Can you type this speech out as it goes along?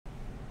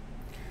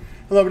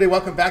Hello, everybody.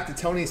 Welcome back to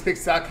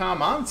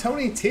Tony'sPicks.com. I'm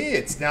Tony T.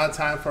 It's now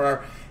time for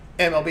our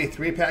MLB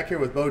 3-pack here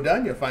with Bo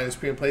Dunn. You'll find his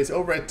screenplays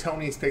over at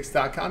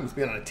Tony'sPicks.com. He's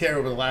been on a tear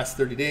over the last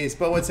 30 days.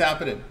 Bo, what's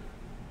happening?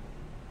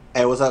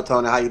 Hey, what's up,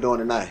 Tony? How you doing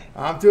tonight?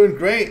 I'm doing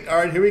great. All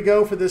right, here we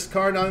go for this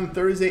card on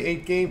Thursday,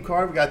 8-game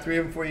card. We got 3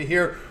 of them for you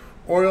here.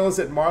 Orioles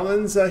at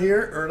Marlins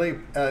here, early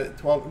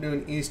 12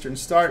 noon Eastern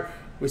start.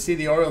 We see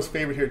the Orioles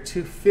favorite here,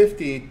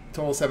 250,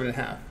 total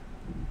 7.5.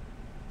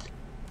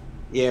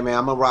 Yeah, man,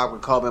 I'm going to rock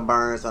with Corbin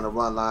Burns on the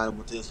run line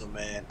with this one,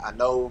 man. I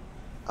know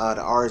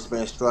the Orioles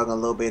been struggling a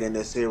little bit in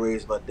this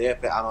series, but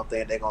definitely I don't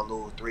think they're going to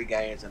lose 3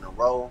 games in a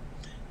row.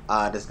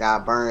 This guy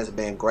Burns has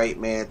been great,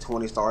 man.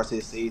 20 starts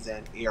this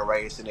season,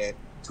 ERA sitting at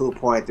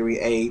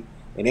 2.38.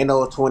 And in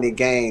those 20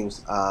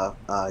 games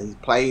he's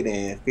played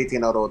in,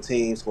 15 of those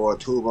teams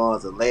scored 2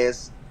 runs or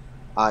less.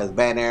 His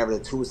batting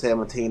average is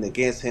 217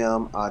 against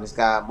him. This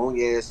guy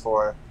Munoz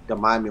for the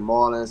Miami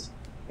Marlins.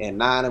 In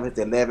 9 of his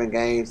 11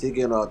 games, he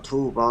getting a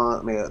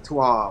 2-run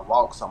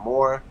walks or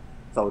more.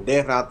 So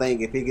definitely, I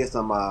think if he gets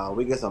some,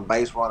 we get some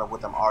base runner with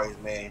them Orioles,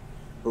 man,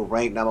 who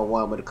ranked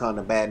 #1 when it comes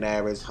to batting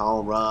average,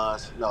 home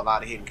runs, a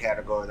lot of hitting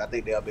categories. I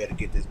think they'll be able to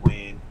get this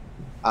win.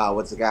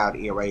 With the guy with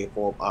the ERA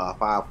for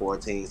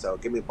 5.14. So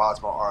give me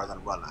Baltimore Orioles on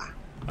the run line.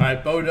 All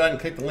right, Bo Dunn,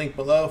 click the link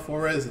below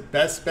for his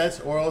best bets,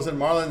 Orioles and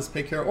Marlins.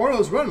 Pick your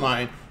Orioles run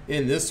line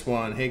in this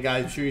one. Hey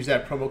guys, be sure to use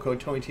that promo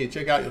code TonyT at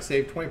checkout. You'll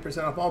save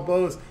 20% off all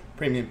Bo's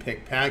premium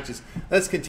pick packages. Let's continue.